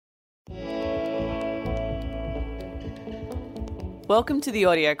Welcome to the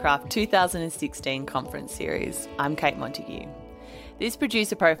AudioCraft 2016 conference series. I'm Kate Montague. This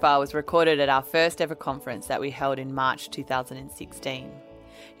producer profile was recorded at our first ever conference that we held in March 2016.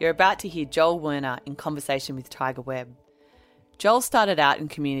 You're about to hear Joel Werner in conversation with Tiger Webb. Joel started out in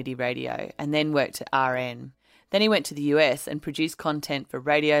community radio and then worked at RN. Then he went to the US and produced content for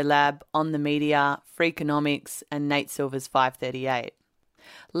Radiolab, On the Media, Freakonomics and Nate Silver's 538.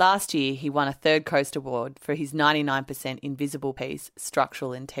 Last year, he won a Third Coast Award for his 99% invisible piece,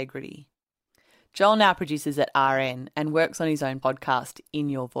 Structural Integrity. Joel now produces at RN and works on his own podcast, In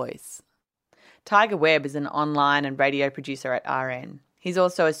Your Voice. Tiger Webb is an online and radio producer at RN. He's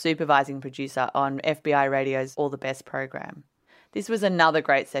also a supervising producer on FBI Radio's All the Best program. This was another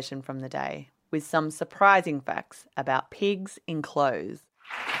great session from the day, with some surprising facts about pigs in clothes.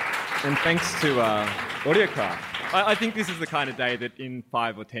 And thanks to AudioCraft. I think this is the kind of day that in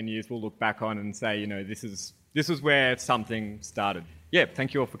 5 or 10 years we'll look back on and say, you know, this is where something started. Yeah,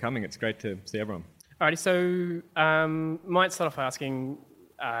 thank you all for coming. It's great to see everyone. Alrighty, so might start off by asking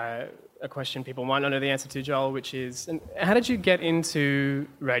a question people might not know the answer to, Joel, which is, how did you get into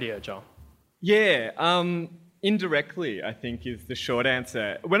radio, Joel? Yeah, indirectly, I think, is the short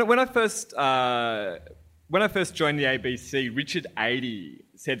answer. When I first joined the ABC, Richard Adey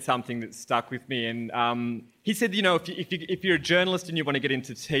said something that stuck with me, and he said, you know, if you're a journalist and you want to get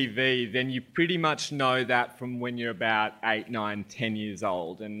into TV, then you pretty much know that from when you're about 8, 9, 10 years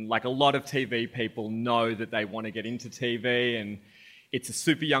old. And like a lot of TV people know that they want to get into TV, and it's a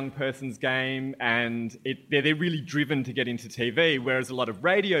super young person's game, and they're really driven to get into TV, whereas a lot of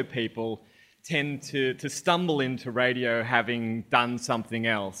radio people tend to stumble into radio having done something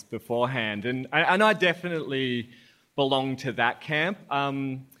else beforehand. And I definitely belong to that camp.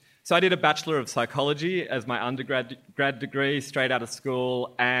 So I did a Bachelor of Psychology as my undergrad degree straight out of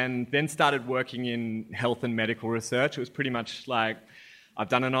school, and then started working in health and medical research. It was pretty much like, I've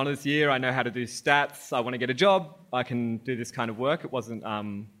done an honours year, I know how to do stats, I want to get a job, I can do this kind of work. It wasn't...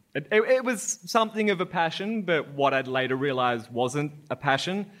 It was something of a passion, but what I'd later realised wasn't a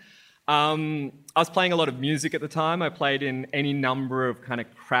passion. I was playing a lot of music at the time. I played in any number of kind of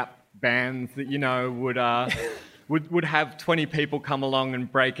crap bands that, you know, would have 20 people come along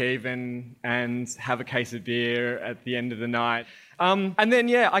and break even and have a case of beer at the end of the night. And then,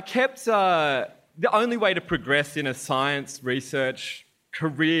 I kept... the only way to progress in a science research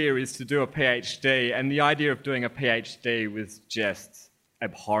career is to do a PhD, and the idea of doing a PhD was just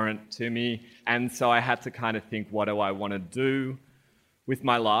abhorrent to me. And so I had to kind of think, what do I want to do with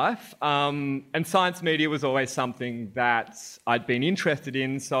my life? And science media was always something that I'd been interested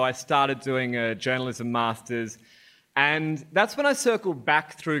in, so I started doing a journalism master's, and that's when I circled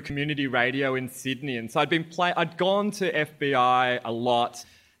back through community radio in Sydney. And so I'd gone to FBI a lot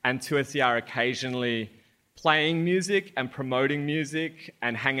and 2SER occasionally, playing music and promoting music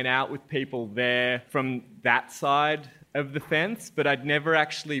and hanging out with people there from that side of the fence, but I'd never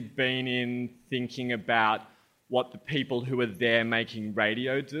actually been in thinking about what the people who were there making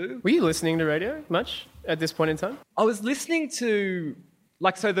radio do. Were you listening to radio much at this point in time? I was listening to,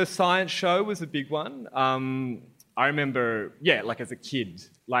 so the science show was a big one. I remember, as a kid,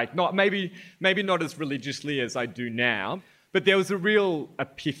 maybe not as religiously as I do now, but there was a real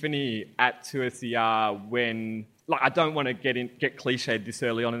epiphany at 2SER when, I don't want to get cliched this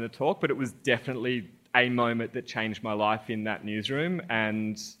early on in the talk, but it was definitely a moment that changed my life in that newsroom.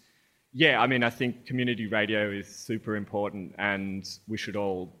 And I think community radio is super important and we should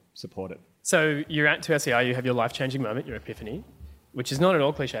all support it. So you're at 2SER, you have your life-changing moment, your epiphany, which is not at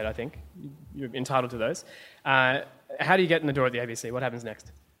all cliched, I think. You're entitled to those. How do you get in the door at the ABC? What happens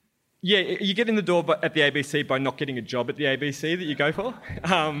next? Yeah, you get in the door at the ABC by not getting a job at the ABC that you go for.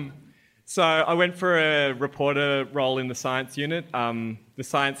 So I went for a reporter role in the science unit. The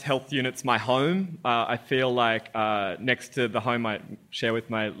science health unit's my home. I feel like next to the home I share with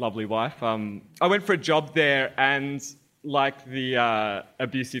my lovely wife. I went for a job there, and like the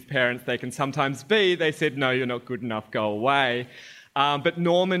abusive parents they can sometimes be, they said, no, you're not good enough, go away. But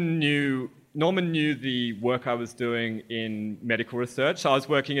Norman knew the work I was doing in medical research. So I was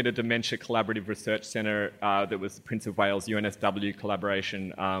working at a Dementia Collaborative Research Centre that was the Prince of Wales UNSW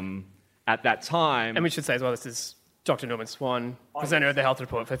collaboration at that time. And we should say as well, this is Dr. Norman Swan, presenter of the Health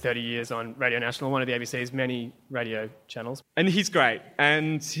Report for 30 years on Radio National, one of the ABC's many radio channels. And he's great.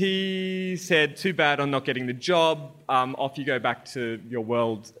 And he said, too bad I'm not getting the job. Off you go back to your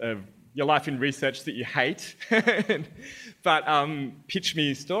world of your life in research that you hate. But pitch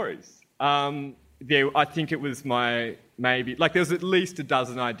me stories. I think it was there was at least a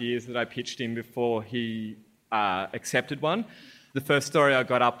dozen ideas that I pitched him before he accepted one. The first story I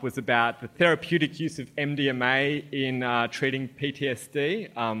got up was about the therapeutic use of MDMA in treating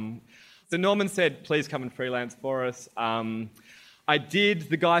PTSD. So Norman said, please come and freelance for us. I did.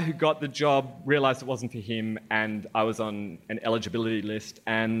 The guy who got the job realised it wasn't for him, and I was on an eligibility list,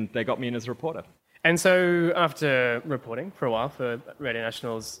 and they got me in as a reporter. And so after reporting for a while for Radio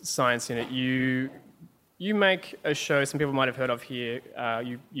National's Science Unit, you make a show some people might have heard of here.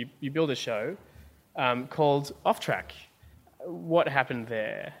 You build a show called Off Track. What happened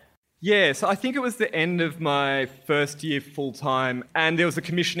there? Yeah, so I think it was the end of my first year full-time, and there was a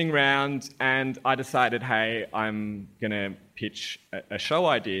commissioning round, and I decided, hey, I'm going to pitch a show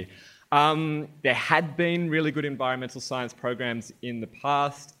idea. There had been really good environmental science programs in the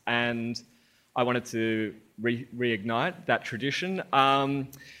past, and I wanted to reignite that tradition.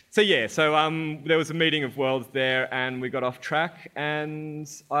 So there was a meeting of worlds there, and we got off track, and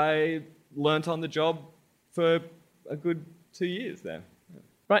I learnt on the job for a good 2 years there.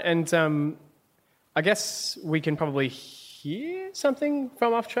 Right, and I guess we can probably hear something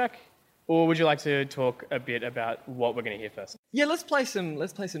from Off Track, or would you like to talk a bit about what we're going to hear first? Yeah, let's play some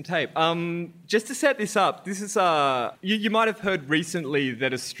tape. Just to set this up, this is you might have heard recently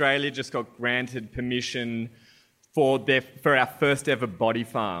that Australia just got granted permission for our first ever body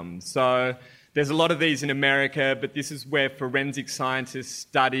farm. So there's a lot of these in America, but this is where forensic scientists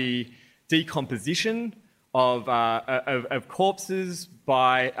study decomposition of corpses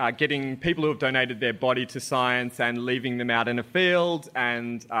by getting people who have donated their body to science and leaving them out in a field.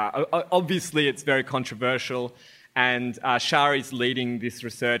 And obviously it's very controversial. And Shari's leading this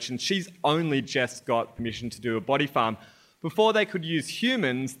research, and she's only just got permission to do a body farm. Before they could use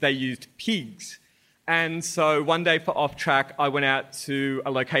humans, they used pigs. And so one day for Off Track, I went out to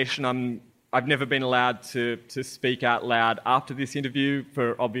a location I've never been allowed to speak out loud after this interview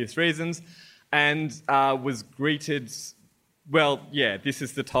for obvious reasons, and was greeted. Well, yeah, this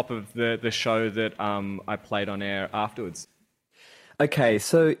is the top of the show that I played on air afterwards. Okay,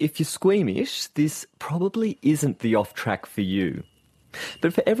 so if you're squeamish, this probably isn't the Off Track for you.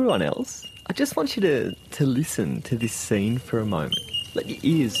 But for everyone else, I just want you to listen to this scene for a moment. Let your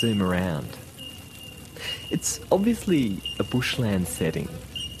ears zoom around. It's obviously a bushland setting.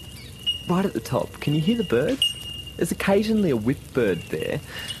 Right at the top, can you hear the birds? There's occasionally a whip bird there.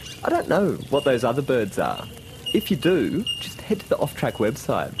 I don't know what those other birds are. If you do, just head to the Off Track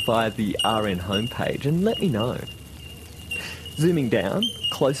website via the RN homepage and let me know. Zooming down,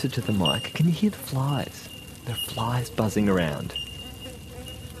 closer to the mic, can you hear the flies? There are flies buzzing around.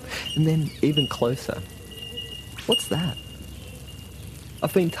 And then even closer. What's that?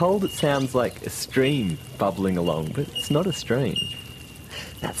 I've been told it sounds like a stream bubbling along, but it's not a stream.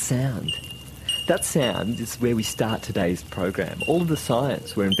 That sound is where we start today's program. All of the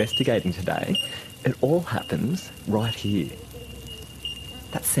science we're investigating today, it all happens right here.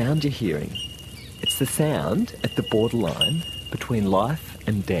 That sound you're hearing, it's the sound at the borderline between life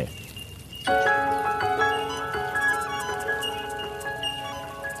and death.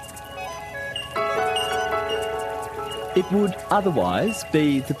 It would otherwise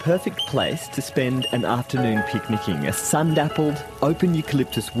be the perfect place to spend an afternoon picnicking, a sun-dappled, open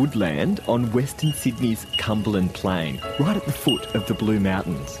eucalyptus woodland on Western Sydney's Cumberland Plain, right at the foot of the Blue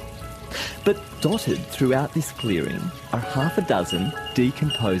Mountains. But dotted throughout this clearing are half a dozen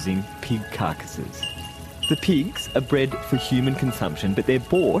decomposing pig carcasses. The pigs are bred for human consumption, but they're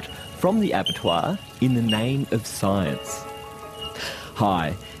bought from the abattoir in the name of science.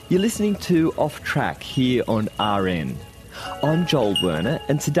 Hi, you're listening to Off Track here on RN. I'm Joel Werner,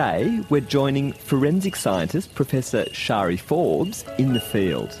 and today we're joining forensic scientist Professor Shari Forbes in the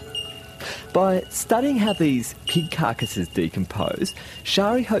field. By studying how these pig carcasses decompose,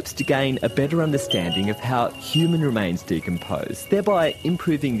 Shari hopes to gain a better understanding of how human remains decompose, thereby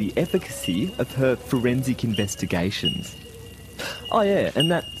improving the efficacy of her forensic investigations. Oh yeah, and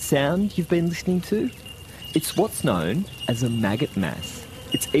that sound you've been listening to? It's what's known as a maggot mass.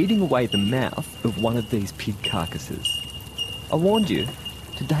 It's eating away the mouth of one of these pig carcasses. I warned you,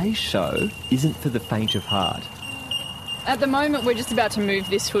 today's show isn't for the faint of heart. At the moment, we're just about to move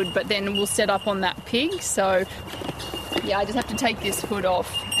this hood, but then we'll set up on that pig. So, yeah, I just have to take this hood off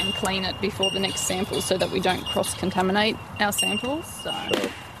and clean it before the next sample so that we don't cross-contaminate our samples. So,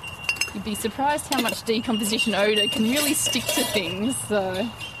 you'd be surprised how much decomposition odour can really stick to things. So,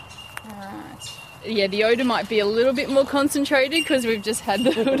 all right. Yeah, the odour might be a little bit more concentrated because we've just had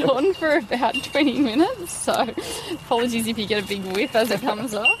the hood on for about 20 minutes. So, apologies if you get a big whiff as it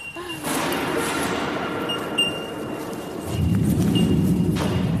comes off.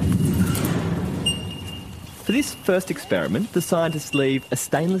 For this first experiment, the scientists leave a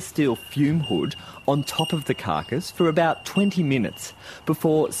stainless steel fume hood on top of the carcass for about 20 minutes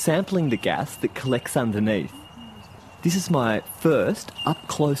before sampling the gas that collects underneath. This is my first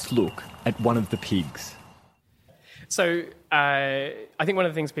up-close look at one of the pigs. So I think one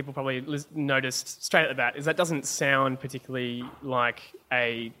of the things people probably noticed straight at the bat is that doesn't sound particularly like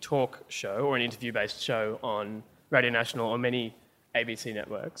a talk show or an interview-based show on Radio National or many ABC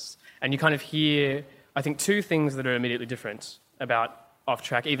networks. And you kind of hear, I think, two things that are immediately different about Off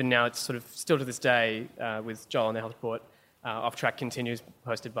Track. Even now, it's sort of still to this day with Joel and the Health Report. Off Track continues,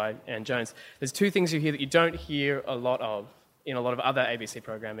 hosted by Anne Jones. There's two things you hear that you don't hear a lot of in a lot of other ABC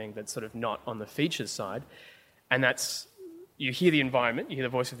programming that's sort of not on the features side. And that's, you hear the environment, you hear the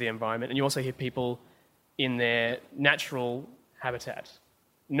voice of the environment, and you also hear people in their natural habitat,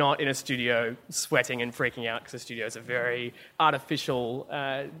 not in a studio sweating and freaking out because the studio is a very artificial,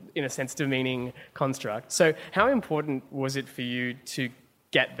 in a sense, demeaning construct. So how important was it for you to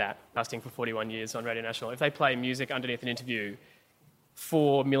get that, casting for 41 years on Radio National? If they play music underneath an interview,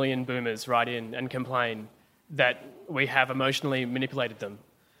 4 million boomers write in and complain that we have emotionally manipulated them,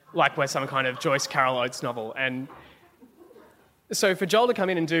 like we're some kind of Joyce Carol Oates novel. And so for Joel to come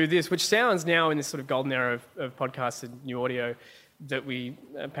in and do this, which sounds now in this sort of golden era of podcasts and new audio that we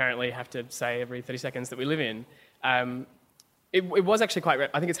apparently have to say every 30 seconds that we live in, it was actually quite...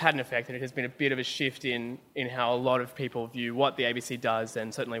 I think it's had an effect, and it has been a bit of a shift in how a lot of people view what the ABC does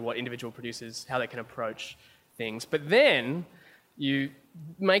and certainly what individual producers, how they can approach things. But then you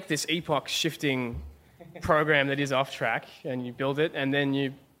make this epoch-shifting program that is Off Track, and you build it, and then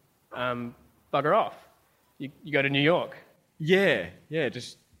you bugger off. You go to New York. Yeah,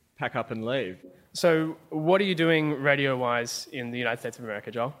 just pack up and leave. So what are you doing radio-wise in the United States of America,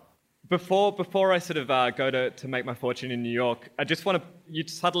 Joel? Before I sort of go to make my fortune in New York, I just want to... You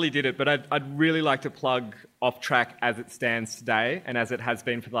subtly did it, but I'd really like to plug Off Track as it stands today and as it has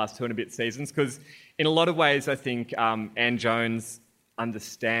been for the last 2 and a bit seasons, because in a lot of ways I think Anne Jones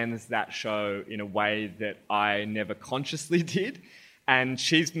understands that show in a way that I never consciously did. And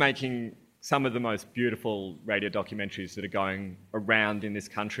she's making some of the most beautiful radio documentaries that are going around in this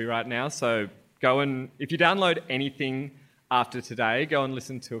country right now. So go and, if you download anything after today, go and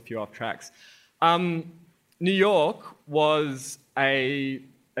listen to a few Off Tracks. New York was a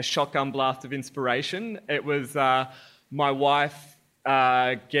shotgun blast of inspiration. It was my wife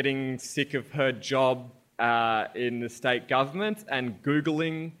getting sick of her job in the state government and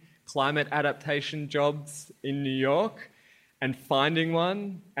Googling climate adaptation jobs in New York and finding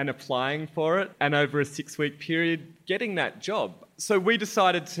one and applying for it, and over a 6-week period getting that job. So we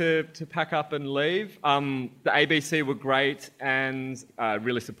decided to pack up and leave. The ABC were great and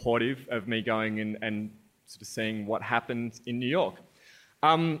really supportive of me going and sort of seeing what happened in New York.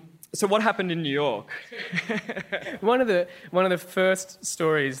 So what happened in New York? One of the first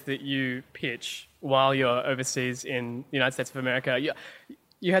stories that you pitch while you're overseas in the United States of America,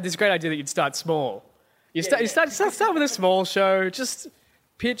 you had this great idea that you'd start small. You start with a small show, just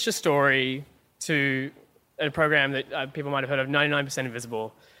pitch a story to a program that people might have heard of, 99%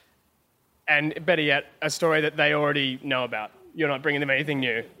 Invisible, and better yet, a story that they already know about. You're not bringing them anything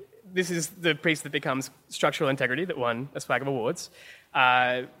new. This is the piece that becomes Structural Integrity that won a swag of awards.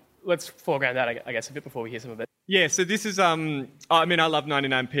 Let's foreground that, I guess, a bit before we hear some of it. Yeah, so this is, I love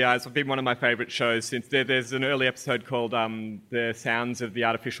 99PI. It's been one of my favourite shows since there's an early episode called The Sounds of the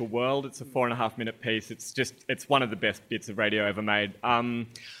Artificial World. It's a 4.5-minute piece. It's one of the best bits of radio ever made.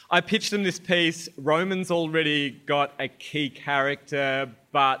 I pitched them this piece. Roman's already got a key character,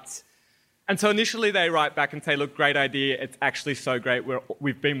 and so initially they write back and say, look, great idea. It's actually so great.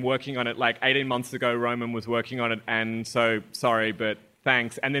 We've been working on it. Like 18 months ago, Roman was working on it, and so sorry, but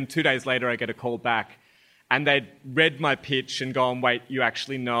thanks. And then 2 days later, I get a call back. And they'd read my pitch and gone, wait, you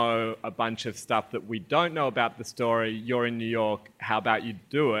actually know a bunch of stuff that we don't know about the story. You're in New York. How about you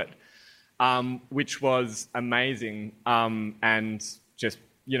do it? Which was amazing. And just,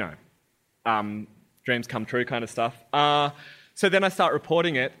 dreams come true kind of stuff. So then I start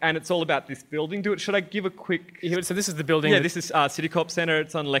reporting it, and it's all about this building. Should I give a quick... So this is the building... Yeah, this is Citicorp Centre.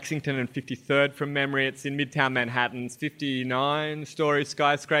 It's on Lexington and 53rd from memory. It's in Midtown Manhattan. It's 59-storey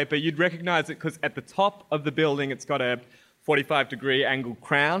skyscraper. You'd recognise it because at the top of the building, it's got a 45-degree angled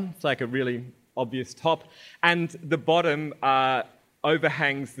crown. It's like a really obvious top. And the bottom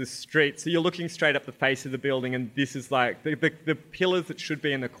overhangs the street. So you're looking straight up the face of the building, and this is like... The pillars that should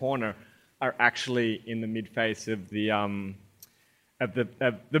be in the corner are actually in the mid-face of the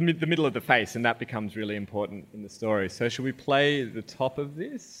middle of the face, and that becomes really important in the story. So should we play the top of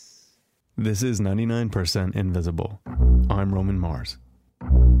this? This is 99% Invisible. I'm Roman Mars.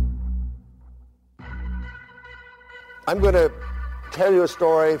 I'm going to tell you a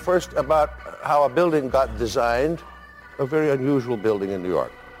story first about how a building got designed, a very unusual building in New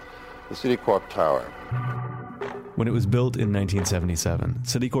York, the Citicorp Tower. When it was built in 1977,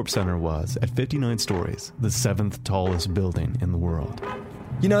 Citicorp Center was, at 59 stories, the 7th tallest building in the world.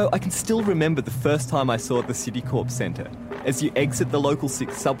 You know, I can still remember the first time I saw the Citicorp Center. As you exit the local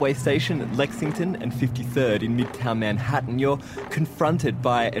 6 subway station at Lexington and 53rd in Midtown Manhattan, you're confronted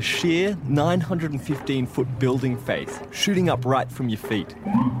by a sheer 915-foot building face shooting up right from your feet.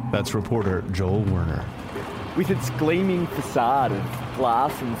 That's reporter Joel Werner. With its gleaming facade of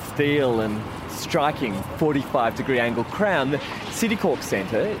glass and steel and striking 45-degree angle crown, the Citicorp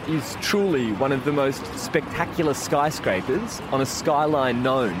Center is truly one of the most spectacular skyscrapers on a skyline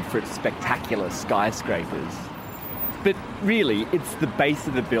known for its spectacular skyscrapers. But really, it's the base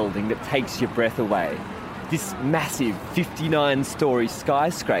of the building that takes your breath away. This massive 59-story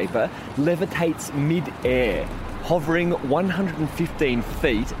skyscraper levitates mid-air, hovering 115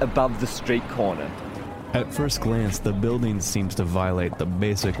 feet above the street corner. At first glance, the building seems to violate the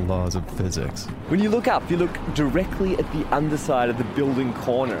basic laws of physics. When you look up, you look directly at the underside of the building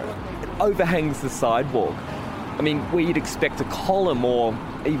corner. It overhangs the sidewalk. I mean, where you'd expect a column or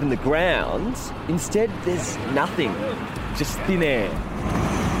even the grounds, instead there's nothing, just thin air.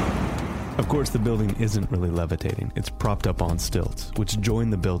 Of course, the building isn't really levitating. It's propped up on stilts, which join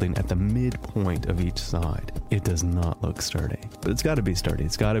the building at the midpoint of each side. It does not look sturdy. But it's got to be sturdy.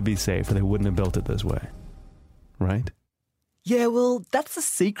 It's got to be safe, or they wouldn't have built it this way. Right? Yeah, well, that's the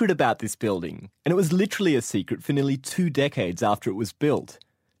secret about this building. And it was literally a secret for nearly 2 decades after it was built.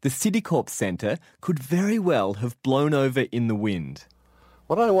 The Citicorp Center could very well have blown over in the wind.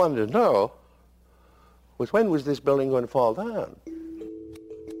 What I wanted to know was, when was this building going to fall down?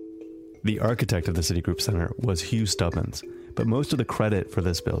 The architect of the Citigroup Center was Hugh Stubbins, but most of the credit for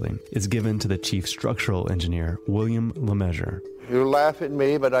this building is given to the chief structural engineer, William Lemessurier. You laugh at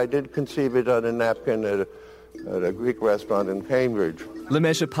me, but I did conceive it on a napkin at a Greek restaurant in Cambridge.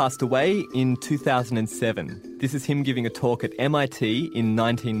 Lemessurier passed away in 2007. This is him giving a talk at MIT in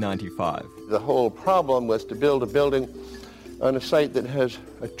 1995. The whole problem was to build a building on a site that has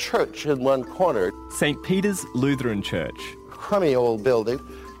a church in one corner. St. Peter's Lutheran Church. Crummy old building.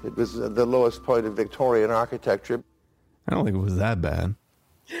 It was the lowest point of Victorian architecture. I don't think it was that bad.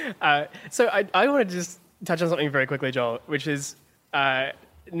 So I want to just touch on something very quickly, Joel, which is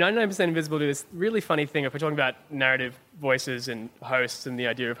 99% Invisible do this really funny thing, if we're talking about narrative voices and hosts and the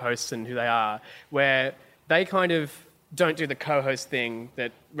idea of hosts and who they are, where they kind of don't do the co-host thing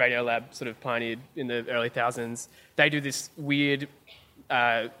that Radiolab sort of pioneered in the early thousands. They do this weird,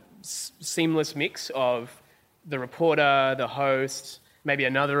 seamless mix of the reporter, the host, maybe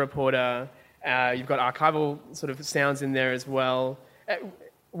another reporter. You've got archival sort of sounds in there as well.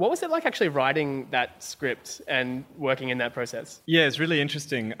 What was it like actually writing that script and working in that process? Yeah, it's really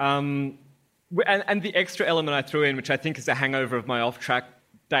interesting. And the extra element I threw in, which I think is a hangover of my off-track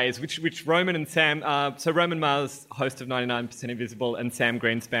days, which Roman and Sam... so Roman Mars, host of 99% Invisible, and Sam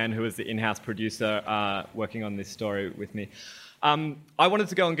Greenspan, who was the in-house producer working on this story with me. I wanted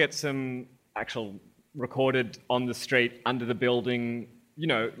to go and get some actual recorded on the street, under the building, you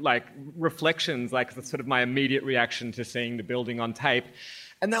know, like reflections, like the sort of my immediate reaction to seeing the building on tape.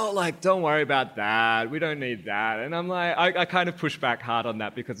 And they were like, don't worry about that, we don't need that. And I'm like, I kind of push back hard on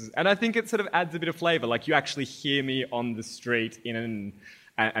that and I think it sort of adds a bit of flavour, like you actually hear me on the street in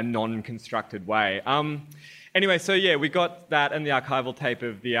a non-constructed way. Anyway, so yeah, we got that and the archival tape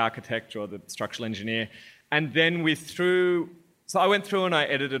of the architect or the structural engineer. And then so I went through and I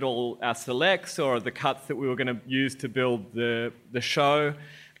edited all our selects or the cuts that we were going to use to build the show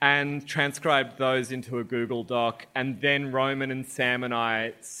and transcribed those into a Google Doc. And then Roman and Sam and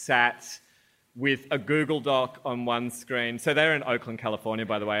I sat with a Google Doc on one screen. So they're in Oakland, California,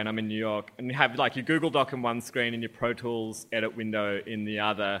 by the way, and I'm in New York. And you have like your Google Doc in one screen and your Pro Tools edit window in the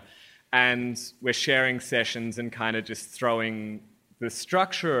other. And we're sharing sessions and kind of just throwing the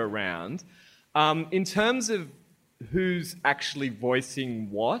structure around. In terms of who's actually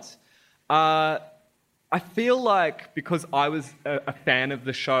voicing what, I feel like because I was a fan of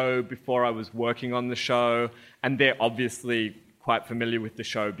the show before I was working on the show, and they're obviously quite familiar with the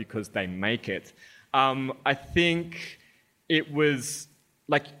show because they make it, I think it was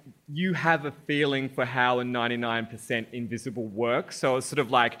like you have a feeling for how a 99% Invisible works. So it's sort of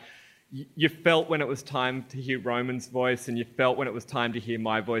like you felt when it was time to hear Roman's voice and you felt when it was time to hear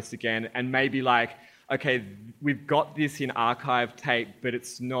my voice again, and maybe like, okay, we've got this in archive tape, but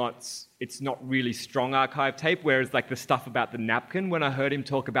it's not really strong archive tape, whereas like the stuff about the napkin, when I heard him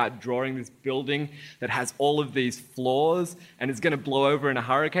talk about drawing this building that has all of these floors and is going to blow over in a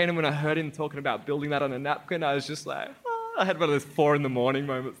hurricane, and when I heard him talking about building that on a napkin, I was just like, I had one of those 4 a.m.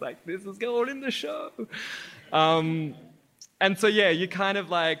 moments, like, this is going in the show. And so, yeah, you kind of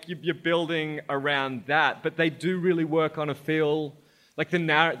like, you're building around that, but they do really work on a feel, like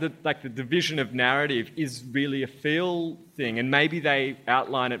the division of narrative is really a feel thing, and maybe they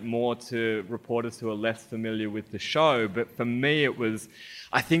outline it more to reporters who are less familiar with the show, but for me it was,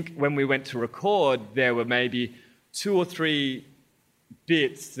 I think when we went to record, there were maybe 2 or 3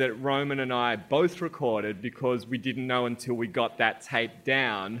 bits that Roman and I both recorded because we didn't know until we got that tape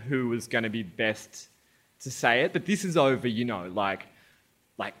down who was going to be best to say it. But this is over, like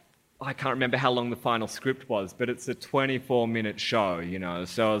I can't remember how long the final script was, but it's a 24-minute show,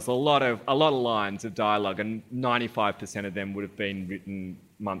 so it's a lot of lines of dialogue, and 95% of them would have been written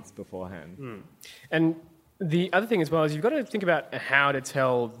months beforehand. And the other thing as well is you've got to think about how to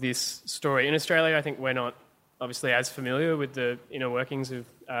tell this story. In Australia, I think we're not obviously as familiar with the inner workings of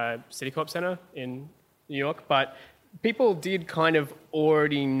Citicorp Centre in New York, but people did kind of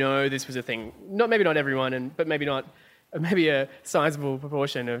already know this was a thing. Maybe not everyone, but maybe a sizable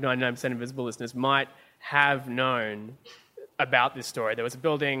proportion of 99% of Invisible listeners might have known about this story. There was a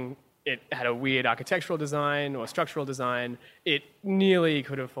building, it had a weird architectural design or structural design. It nearly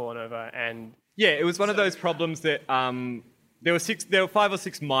could have fallen over. And yeah, it was one of those problems that there were 5 or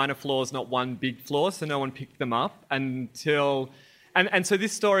 6 minor flaws, not one big flaw, so no one picked them up until... And so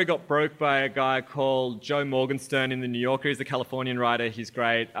this story got broke by a guy called Joe Morgenstern in The New Yorker. He's a Californian writer. He's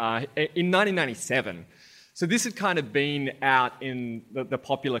great. In 1997. So this had kind of been out in the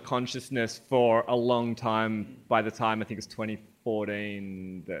popular consciousness for a long time by the time, I think it was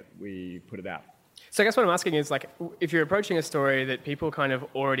 2014 that we put it out. So I guess what I'm asking is, like, if you're approaching a story that people kind of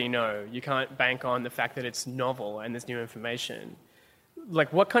already know, you can't bank on the fact that it's novel and there's new information.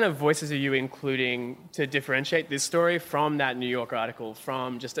 Like, what kind of voices are you including to differentiate this story from that New York article,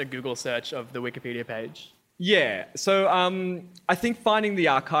 from just a Google search of the Wikipedia page? Yeah, so I think finding the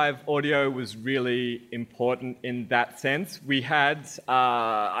archive audio was really important in that sense. We had,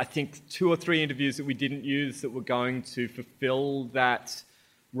 I think, 2 or 3 interviews that we didn't use that were going to fulfill that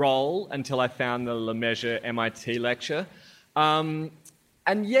role until I found the Lemessurier MIT lecture. And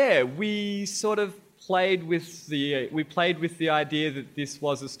yeah, we sort of played with the idea that this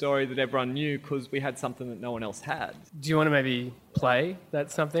was a story that everyone knew because we had something that no one else had. Do you want to maybe play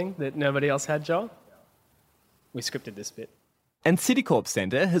that something that nobody else had, Joel? We scripted this bit. And Citicorp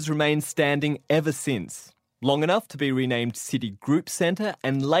Centre has remained standing ever since, long enough to be renamed Citigroup Centre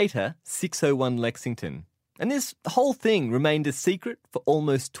and later 601 Lexington. And this whole thing remained a secret for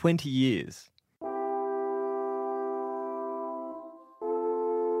almost 20 years.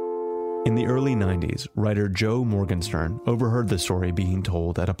 In the early 90s, writer Joe Morgenstern overheard the story being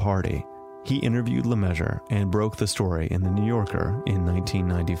told at a party. He interviewed Lemessurier and broke the story in The New Yorker in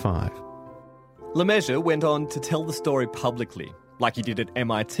 1995. Lemessurier went on to tell the story publicly, like he did at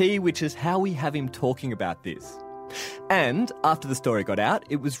MIT, which is how we have him talking about this. And after the story got out,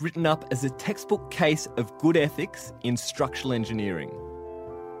 it was written up as a textbook case of good ethics in structural engineering.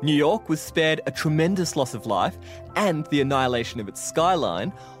 New York was spared a tremendous loss of life and the annihilation of its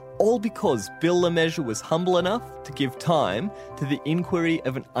skyline, all because Bill Lemessurier was humble enough to give time to the inquiry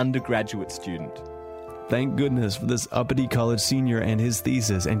of an undergraduate student. Thank goodness for this uppity college senior and his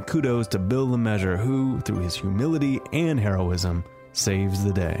thesis, and kudos to Bill Lemessurier, who, through his humility and heroism, saves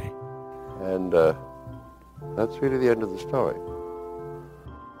the day. And that's really the end of the story.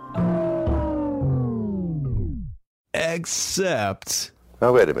 Except...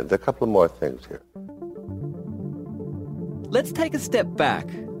 Now, wait a minute. There are a couple of more things here. Let's take a step back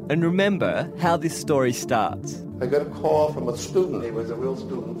and remember how this story starts. I got a call from a student. He was a real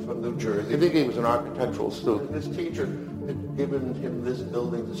student from New Jersey. I think he was an architectural student. His teacher had given him this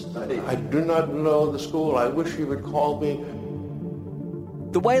building to study. I do not know the school. I wish he would call me.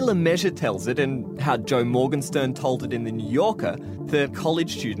 The way Lemessurier tells it, and how Joe Morgenstern told it in The New Yorker, the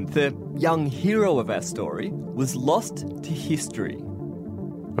college student, the young hero of our story, was lost to history.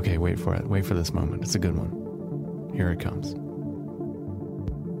 Okay, wait for it. Wait for this moment. It's a good one. Here it comes.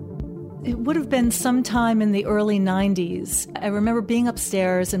 It would have been sometime in the early 90s. I remember being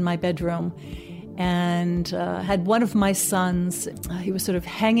upstairs in my bedroom and had one of my sons. He was sort of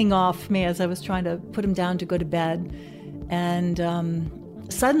hanging off me as I was trying to put him down to go to bed. And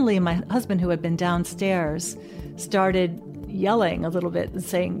suddenly my husband, who had been downstairs, started yelling a little bit and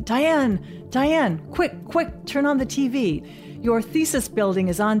saying, Diane, quick, turn on the TV. Your thesis building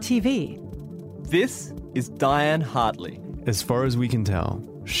is on TV. This is Diane Hartley. As far as we can tell,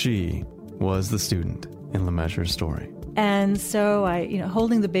 she was the student in Lemessurier's story. And so I,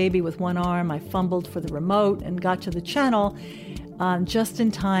 holding the baby with one arm, I fumbled for the remote and got to the channel just in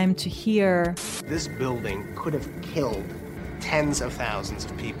time to hear... This building could have killed tens of thousands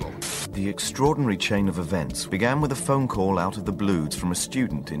of people. The extraordinary chain of events began with a phone call out of the blues from a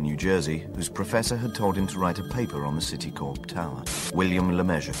student in New Jersey whose professor had told him to write a paper on the Citicorp Tower, William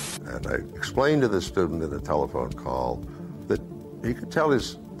Lemessurier. And I explained to the student in the telephone call that he could tell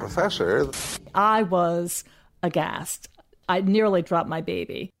his professor. I was aghast. I nearly dropped my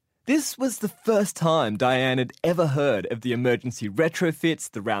baby. This was the first time Diane had ever heard of the emergency retrofits,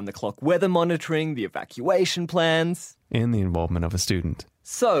 the round-the-clock weather monitoring, the evacuation plans. And the involvement of a student.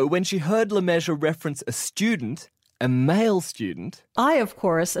 So when she heard Lemessurier reference a student, a male student... I, of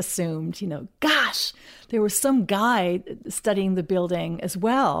course, assumed, gosh, there was some guy studying the building as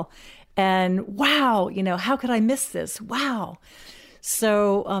well. And wow, how could I miss this? Wow.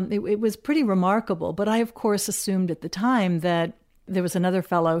 So it was pretty remarkable. But I, of course, assumed at the time that there was another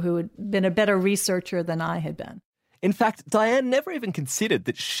fellow who had been a better researcher than I had been. In fact, Diane never even considered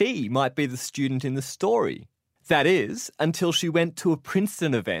that she might be the student in the story. That is, until she went to a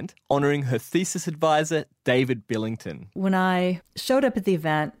Princeton event honouring her thesis advisor, David Billington. When I showed up at the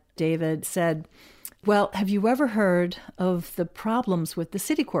event, David said, well, have you ever heard of the problems with the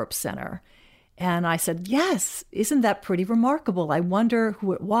Citicorp Center? And I said, yes, isn't that pretty remarkable? I wonder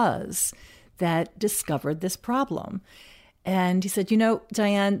who it was that discovered this problem. And he said,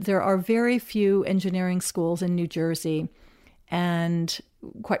 Diane, there are very few engineering schools in New Jersey. And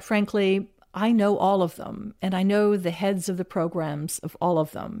quite frankly, I know all of them. And I know the heads of the programs of all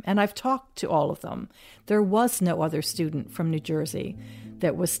of them. And I've talked to all of them. There was no other student from New Jersey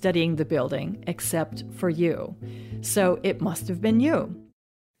that was studying the building except for you. So it must have been you.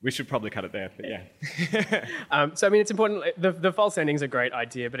 We should probably cut it there, but yeah. It's important. The false ending's a great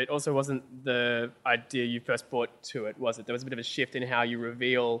idea, but it also wasn't the idea you first brought to it, was it? There was a bit of a shift in how you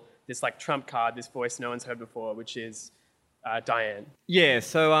reveal this trump card, this voice no one's heard before, which is Diane. Yeah.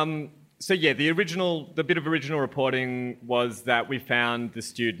 The bit of original reporting was that we found the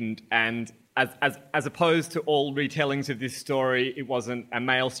student, and as opposed to all retellings of this story, it wasn't a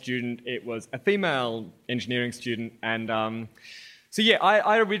male student; it was a female engineering student, and.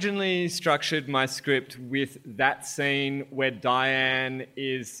 I originally structured my script with that scene where Diane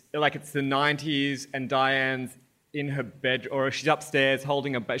is, it's the 90s and Diane's in her bed, or she's upstairs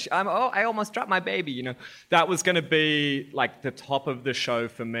holding a baby. I almost dropped my baby, That was going to be the top of the show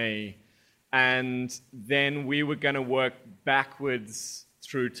for me. And then we were going to work backwards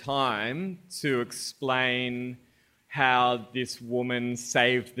through time to explain how this woman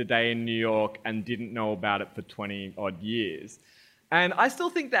saved the day in New York and didn't know about it for 20-odd years. And I still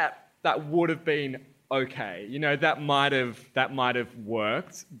think that would have been okay. That might have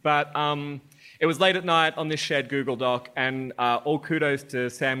worked. But it was late at night on this shared Google Doc, and all kudos to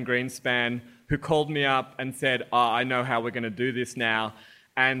Sam Greenspan, who called me up and said, I know how we're going to do this now.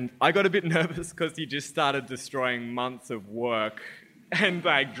 And I got a bit nervous because he just started destroying months of work and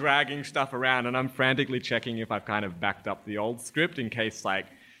dragging stuff around. And I'm frantically checking if I've kind of backed up the old script in case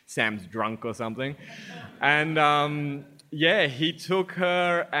Sam's drunk or something. And he took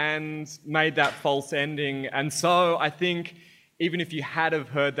her and made that false ending. And so I think even if you had have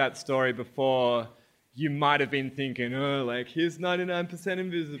heard that story before, you might have been thinking, here's 99%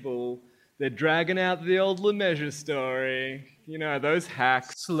 Invisible. They're dragging out the old Lemessurier story. Those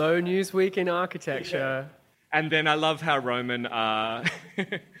hacks. Slow news week in architecture. Yeah. And then I love how Roman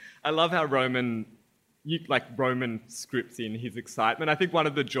Roman scripts in his excitement. I think one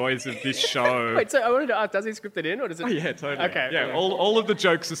of the joys of this show... Wait, so I wanted to ask, does he script it in, or does it... Oh, yeah, totally. Okay. Yeah, okay. All of the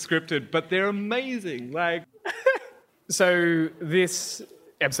jokes are scripted, but they're amazing. So this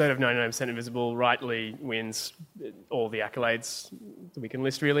episode of 99% Invisible rightly wins all the accolades that we can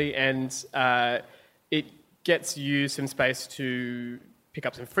list, really, and it gets you some space to pick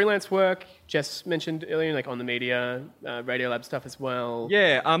up some freelance work. Jess mentioned earlier, on the media, Radiolab stuff as well.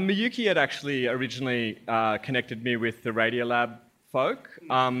 Yeah, Miyuki had actually originally connected me with the Radiolab folk.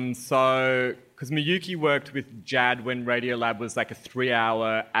 Because Miyuki worked with Jad when Radiolab was a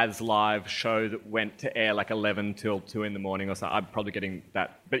 3-hour as-live show that went to air 11 till 2 in the morning or so. I'm probably getting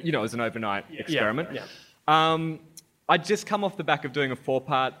that. But, it was an overnight experiment. Yeah. I'd just come off the back of doing a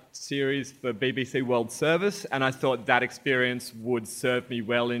 4-part series for BBC World Service, and I thought that experience would serve me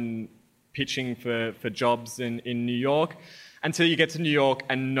well in pitching for jobs in New York, until you get to New York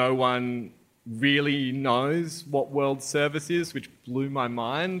and no one really knows what World Service is, which blew my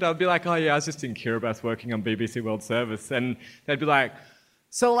mind. I'd be like, oh yeah, I was just in Kiribati working on BBC World Service, and they'd be like,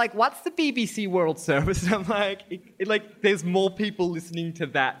 so what's the BBC World Service? And I'm like, there's more people listening to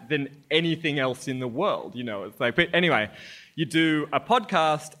that than anything else in the world, It's but anyway, you do a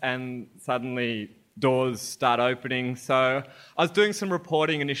podcast and suddenly doors start opening. So I was doing some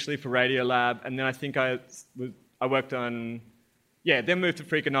reporting initially for Radiolab, and then I think I worked on then moved to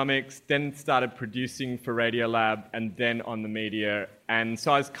Freakonomics, then started producing for Radiolab, and then on the media. And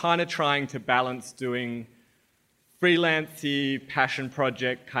so I was kind of trying to balance doing freelancey, passion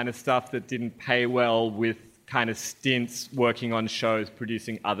project kind of stuff that didn't pay well with kind of stints working on shows,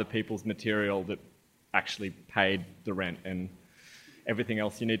 producing other people's material that actually paid the rent and everything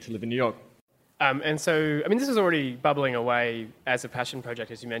else you need to live in New York. And so, I mean, this is already bubbling away as a passion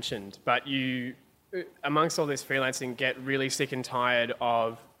project, as you mentioned, but you, amongst all this freelancing, get really sick and tired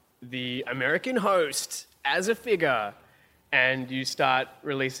of the American host as a figure, and you start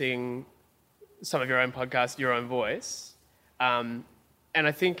releasing some of your own podcasts, your own voice. And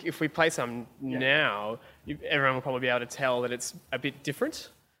I think if we play some now, everyone will probably be able to tell that it's a bit different.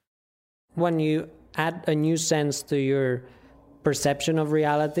 When you add a new sense to your perception of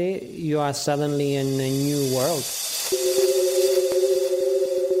reality, you are suddenly in a new world.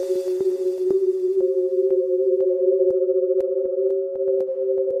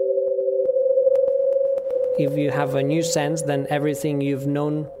 If you have a new sense, then everything you've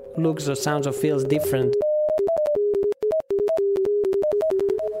known looks or sounds or feels different.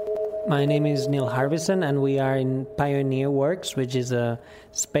 My name is Neil Harbison, and we are in Pioneer Works, which is a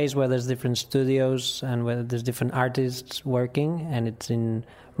space where there's different studios and where there's different artists working, and it's in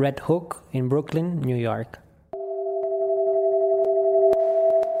Red Hook in Brooklyn, New York.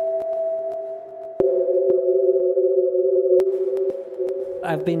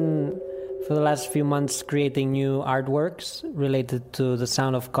 I've been, for the last few months, creating new artworks related to the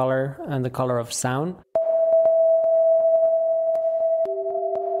sound of color and the color of sound.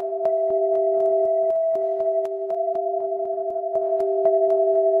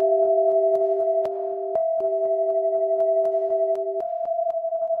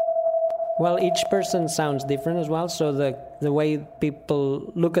 Well, each person sounds different as well, so the way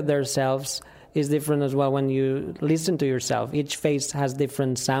people look at themselves is different as well when you listen to yourself. Each face has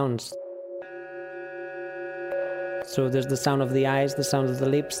different sounds. So there's the sound of the eyes, the sound of the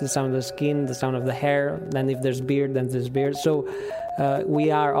lips, the sound of the skin, the sound of the hair, then if there's beard, then there's beard. So we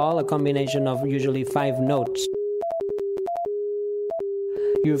are all a combination of usually 5 notes.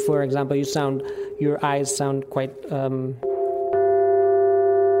 You, for example, your eyes sound quite...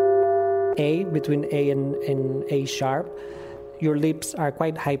 A, between A and A sharp. Your lips are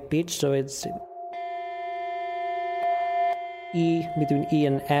quite high pitched, so it's E, between E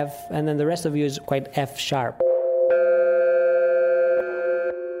and F, and then the rest of you is quite F sharp.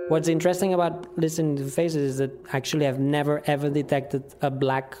 What's interesting about listening to faces is that actually I've never ever detected a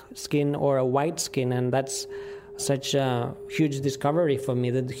black skin or a white skin, and that's such a huge discovery for me,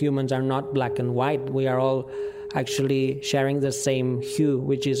 that humans are not black and white. We are all actually sharing the same hue,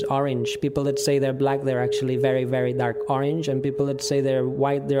 which is orange. People that say they're black, they're actually very, very dark orange, and people that say they're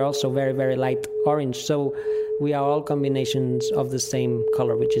white, they're also very, very light orange. So we are all combinations of the same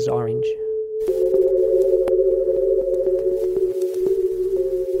color, which is orange.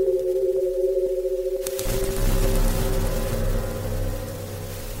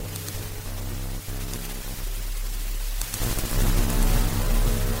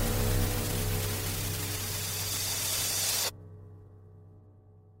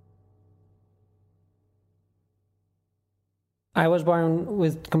 I was born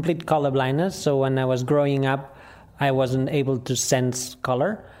with complete color blindness, so when I was growing up, I wasn't able to sense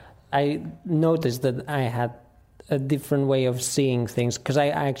color. I noticed that I had a different way of seeing things, because I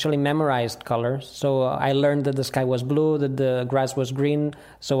actually memorized colors. So I learned that the sky was blue, that the grass was green.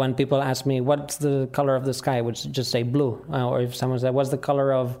 So when people ask me, what's the color of the sky, I would just say blue. Or if someone said, what's the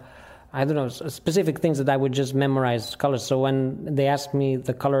color of, I don't know, specific things, that I would just memorize colors. So when they asked me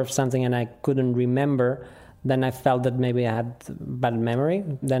the color of something and I couldn't remember, then I felt that maybe I had bad memory.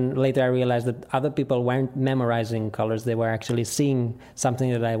 Then later I realized that other people weren't memorizing colors. They were actually seeing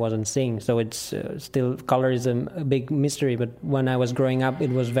something that I wasn't seeing. So it's still, color is a big mystery. But when I was growing up, it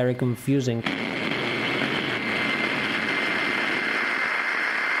was very confusing.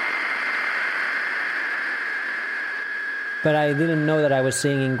 But I didn't know that I was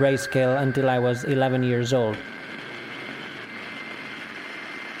seeing in grayscale until I was 11 years old.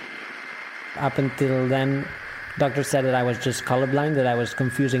 Up until then, doctors said that I was just colorblind, that I was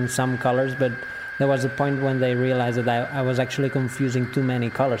confusing some colors, but there was a point when they realized that I was actually confusing too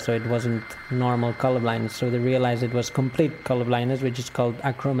many colors, so it wasn't normal colorblindness. So they realized it was complete colorblindness, which is called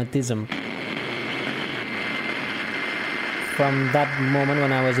achromatism. From that moment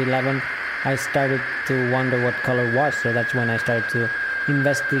when I was 11, I started to wonder what color was, so that's when I started to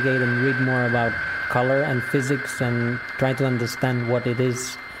investigate and read more about color and physics and try to understand what it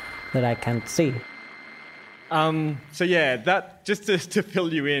is that I can't see. So yeah, that just to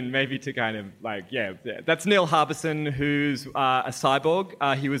fill you in, maybe to kind of that's Neil Harbison, who's a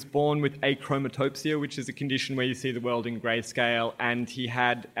cyborg. He was born with achromatopsia, which is a condition where you see the world in grayscale, and he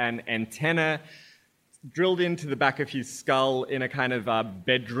had an antenna drilled into the back of his skull in a kind of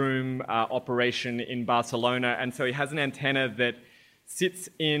bedroom operation in Barcelona, and so he has an antenna that sits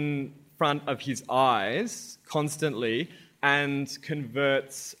in front of his eyes constantly and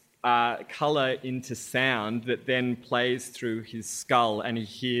converts colour into sound that then plays through his skull, and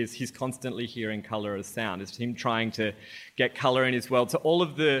he's constantly hearing colour as sound. It's him trying to get colour in his world. So all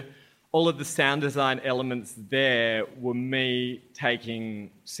of the sound design elements there were me taking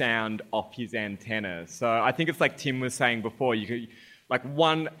sound off his antenna. So I think it's like Tim was saying before, you could, like,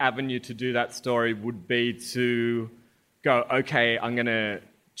 one avenue to do that story would be to go, okay, I'm going to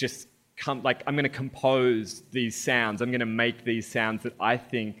compose these sounds. I'm going to make these sounds that I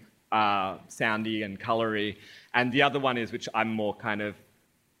think are soundy and colory. And the other one is, which I'm more kind of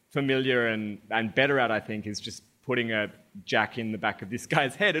familiar and better at, I think, is just putting a jack in the back of this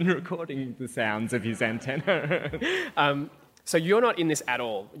guy's head and recording the sounds of his antenna. So you're not in this at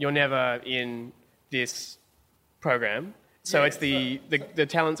all. You're never in this program. So it's the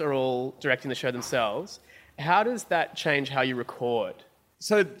talents are all directing the show themselves. How does that change how you record?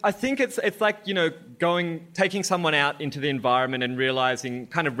 So I think it's like, taking someone out into the environment and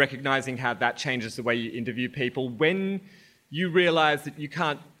recognizing how that changes the way you interview people. When you realize that you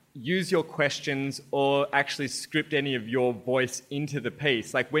can't use your questions or actually script any of your voice into the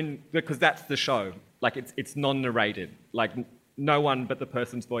piece, because that's the show. Like, it's non-narrated. Like, no one but the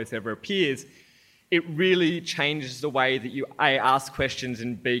person's voice ever appears. It really changes the way that you A, ask questions,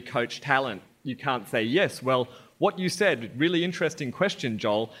 and B, coach talent. You can't say, yes, well, what you said, really interesting question,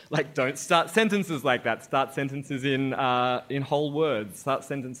 Joel. Like, don't start sentences like that. Start sentences in whole words. Start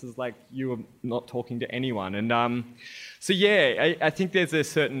sentences like you are not talking to anyone. And I think there's a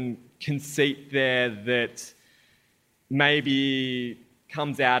certain conceit there that maybe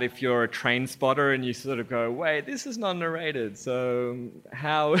comes out if you're a train spotter and you sort of go, wait, this is non-narrated. So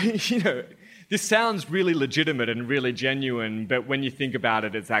how, this sounds really legitimate and really genuine, but when you think about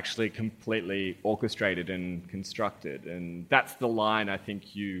it, it's actually completely orchestrated and constructed. And that's the line I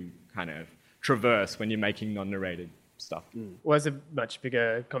think you kind of traverse when you're making non-narrated stuff. Well, it's a much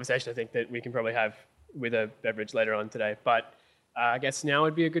bigger conversation, I think, that we can probably have with a beverage later on today. But I guess now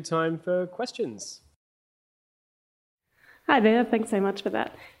would be a good time for questions. Hi there, thanks so much for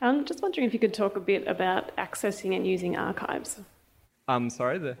that. I'm just wondering if you could talk a bit about accessing and using archives.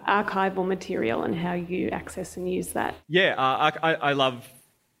 Sorry? Archival material and how you access and use that. Yeah, I love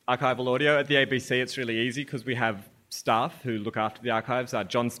archival audio. At the ABC, it's really easy because we have staff who look after the archives.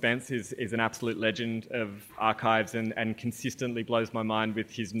 John Spence is an absolute legend of archives and consistently blows my mind with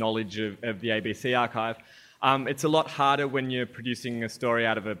his knowledge of the ABC archive. It's a lot harder when you're producing a story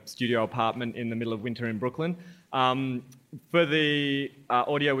out of a studio apartment in the middle of winter in Brooklyn. For the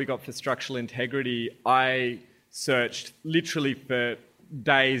audio we got for Structural Integrity, I searched literally for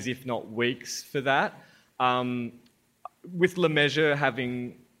days, if not weeks, for that. With Lemessurier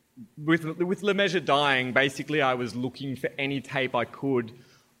dying, basically I was looking for any tape I could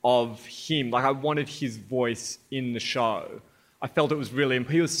of him. Like, I wanted his voice in the show. I felt it was really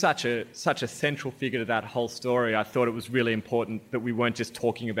important. He was such a central figure to that whole story. I thought it was really important that we weren't just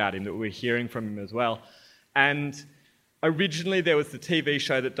talking about him, that we were hearing from him as well. And originally there was the TV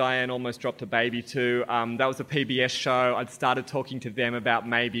show that Diane almost dropped a baby to. That was a PBS show. I'd started talking to them about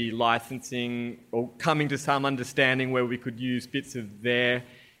maybe licensing or coming to some understanding where we could use bits of their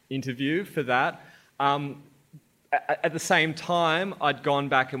interview for that. At the same time, I'd gone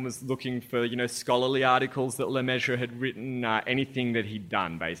back and was looking for, scholarly articles that Lemessurier had written, anything that he'd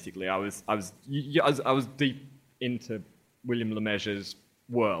done. Basically, I was deep into William Lemessurier's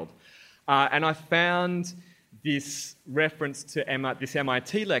world, and I found this reference to this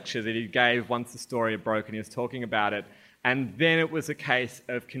MIT lecture that he gave once the story had broken. He was talking about it. And then it was a case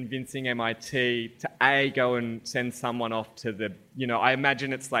of convincing MIT to go and send someone off to I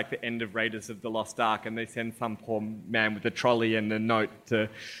imagine it's like the end of Raiders of the Lost Ark, and they send some poor man with a trolley and a note to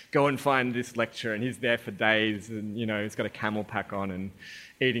go and find this lecture, and he's there for days, and he's got a camel pack on and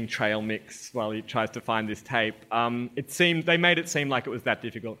eating trail mix while he tries to find this tape. They made it seem like it was that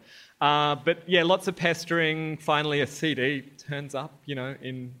difficult. But yeah, lots of pestering. Finally, a CD turns up,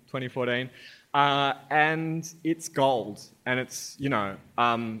 in 2014. And it's gold, and it's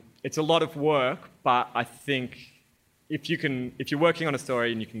it's a lot of work, but I think if you're working on a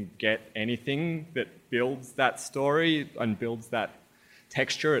story and you can get anything that builds that story and builds that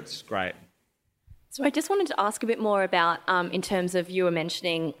texture, it's great. So I just wanted to ask a bit more about, in terms of you were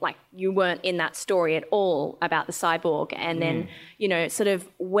mentioning, like, you weren't in that story at all about the cyborg, and then, you know, sort of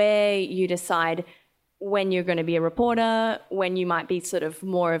where you decide when you're going to be a reporter, when you might be sort of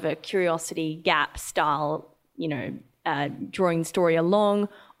more of a curiosity gap style, you know, drawing the story along,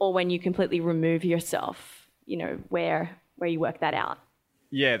 or when you completely remove yourself, you know, where you work that out.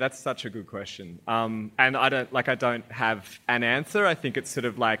 Yeah, that's such a good question. And I don't have an answer. I think it's sort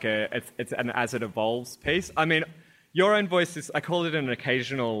of like it's an as it evolves piece. I mean, Your Own Voice is, I call it an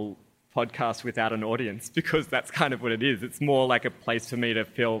occasional podcast without an audience, because that's kind of what it is. It's more like a place for me to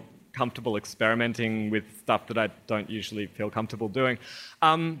feel comfortable experimenting with stuff that I don't usually feel comfortable doing.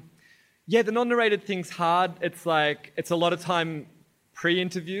 Yeah, the non-narrated thing's hard. It's like, it's a lot of time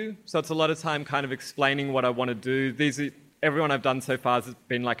pre-interview, so it's a lot of time kind of explaining what I want to do. Everyone I've done so far has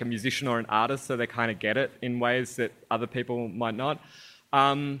been like a musician or an artist, so they kind of get it in ways that other people might not.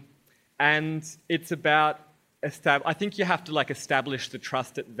 And it's about, I think you have to like establish the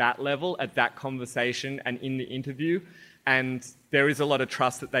trust at that level, at that conversation and in the interview. And there is a lot of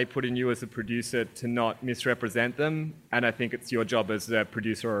trust that they put in you as a producer to not misrepresent them. And I think it's your job as a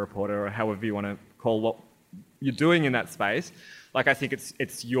producer or a reporter, or however you want to call what you're doing in that space. Like, I think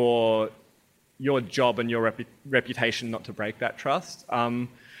it's your job and your reputation not to break that trust.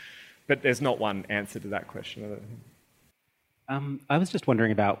 But there's not one answer to that question, I don't think. I was just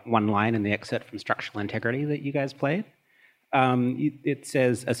wondering about one line in the excerpt from Structural Integrity that you guys played. It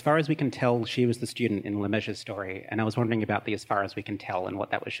says, as far as we can tell, she was the student in Lemessurier's story. And I was wondering about the as far as we can tell and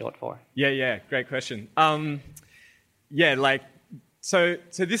what that was short for. Yeah, great question. So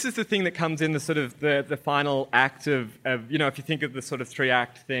this is the thing that comes in the sort of the final act of, you know, if you think of the sort of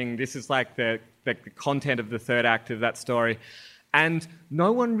 3-act thing, this is like the content of the 3rd act of that story. And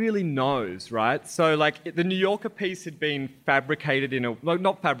no one really knows, right? So like the New Yorker piece had been fabricated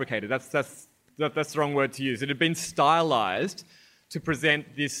not fabricated, that's the wrong word to use. It had been stylized to present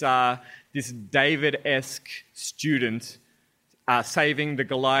this David-esque student saving the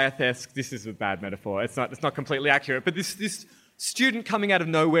Goliath-esque. This is a bad metaphor. It's not completely accurate. But this student coming out of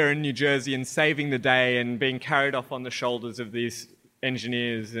nowhere in New Jersey and saving the day and being carried off on the shoulders of these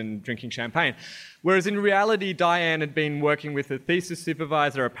engineers and drinking champagne. Whereas in reality, Diane had been working with a thesis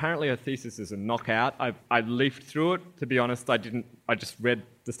supervisor. Apparently her thesis is a knockout. I leafed through it. To be honest, I just read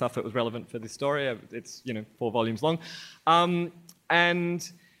the stuff that was relevant for this story. It's, 4 volumes long.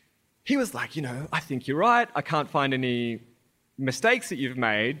 And he was like, I think you're right. I can't find any mistakes that you've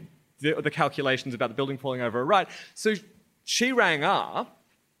made. The calculations about the building falling over are right. So she rang up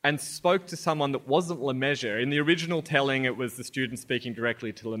and spoke to someone that wasn't Lemessurier. In the original telling, it was the student speaking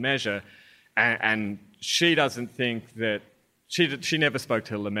directly to Lemessurier, and she doesn't think that... She never spoke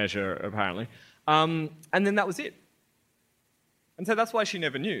to Lemessurier, apparently. And then that was it. And so that's why she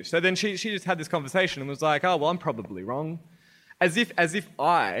never knew. So then she just had this conversation and was like, oh, well, I'm probably wrong. As if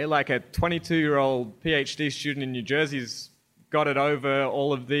I, like a 22-year-old PhD student in New Jersey's got it over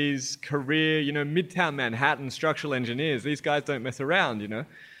all of these career, Midtown Manhattan structural engineers. These guys don't mess around,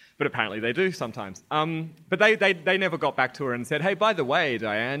 But apparently they do sometimes. But they never got back to her and said, hey, by the way,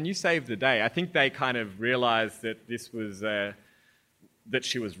 Diane, you saved the day. I think they kind of realised that this was, that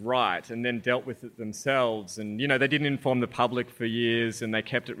she was right, and then dealt with it themselves. And, they didn't inform the public for years, and they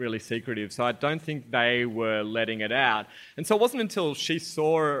kept it really secretive. So I don't think they were letting it out. And so it wasn't until she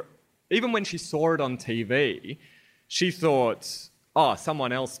saw, even when she saw it on TV, she thought, oh,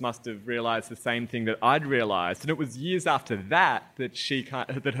 someone else must have realised the same thing that I'd realised. And it was years after that that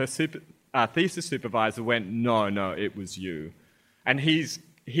her thesis supervisor went, no, it was you. And he's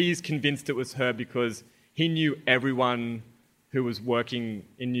convinced it was her because he knew everyone who was working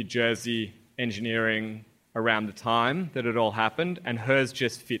in New Jersey engineering around the time that it all happened, and hers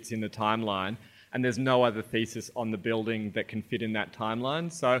just fits in the timeline. And there's no other thesis on the building that can fit in that timeline.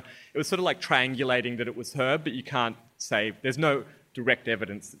 So it was sort of like triangulating that it was her, but you can't say, there's no direct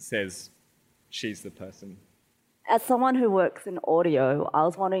evidence that says she's the person. As someone who works in audio, I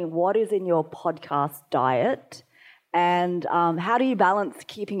was wondering what is in your podcast diet, and how do you balance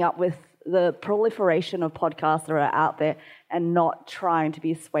keeping up with the proliferation of podcasts that are out there and not trying to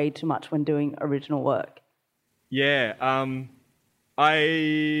be swayed too much when doing original work? Yeah,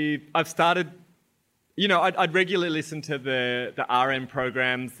 I've started... I'd regularly listen to the RN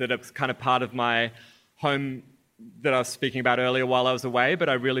programs that are kind of part of my home that I was speaking about earlier while I was away, but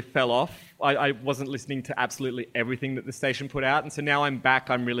I really fell off. I wasn't listening to absolutely everything that the station put out, and so now I'm back.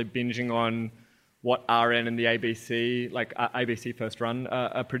 I'm really binging on what RN and the ABC, like ABC First Run,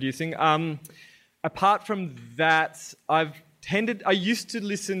 are producing. Apart from that, I used to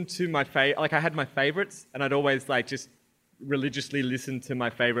listen to I had my favourites, and I'd always just religiously listen to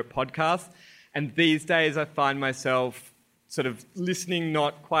my favourite podcasts. And these days I find myself sort of listening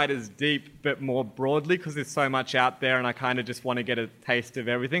not quite as deep, but more broadly, because there's so much out there and I kind of just want to get a taste of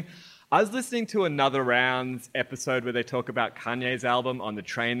everything. I was listening to Another Rounds episode where they talk about Kanye's album on the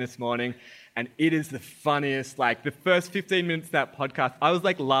train this morning, and it is the funniest. Like, the first 15 minutes of that podcast, I was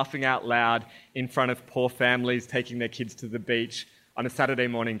like laughing out loud in front of poor families taking their kids to the beach on a Saturday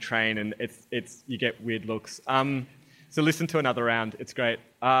morning train, and it's you get weird looks. So listen to Another Round, it's great.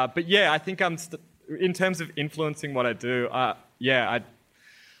 But yeah, I think in terms of influencing what I do, I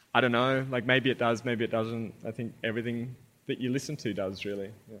don't know, like maybe it does, maybe it doesn't. I think everything that you listen to does,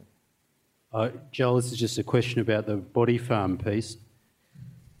 really. Yeah. Joel, this is just a question about the Body Farm piece.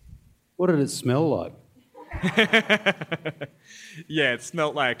 What did it smell like? Yeah, it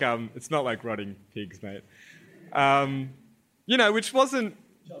smelled like rotting pigs, mate. Which wasn't.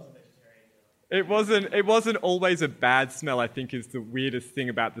 It wasn't always a bad smell, I think, is the weirdest thing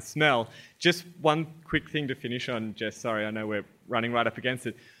about the smell. Just one quick thing to finish on, Jess. Sorry, I know we're running right up against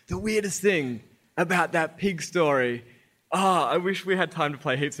it. The weirdest thing about that pig story. I wish we had time to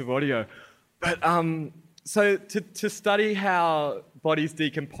play heaps of audio. But so to study how bodies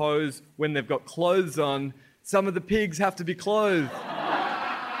decompose when they've got clothes on, some of the pigs have to be clothed.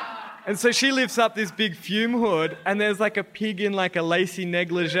 And so she lifts up this big fume hood, and there's like a pig in like a lacy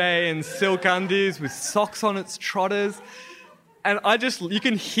negligee and silk undies with socks on its trotters. And you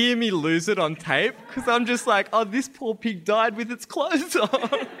can hear me lose it on tape, because I'm just like, oh, this poor pig died with its clothes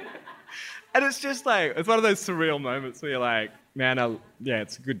on. And it's just like, it's one of those surreal moments where you're like, man,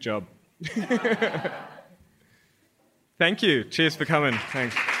 it's a good job. Thank you. Cheers for coming.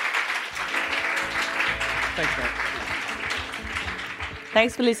 Thanks. Thanks, mate.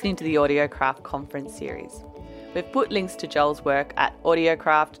 Thanks for listening to the AudioCraft conference series. We've put links to Joel's work at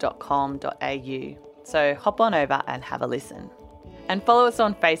audiocraft.com.au, so hop on over and have a listen. And follow us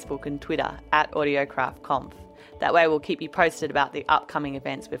on Facebook and Twitter at AudioCraftConf. That way we'll keep you posted about the upcoming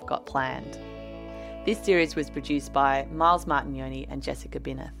events we've got planned. This series was produced by Miles Martignoni and Jessica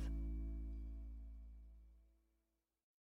Binneth.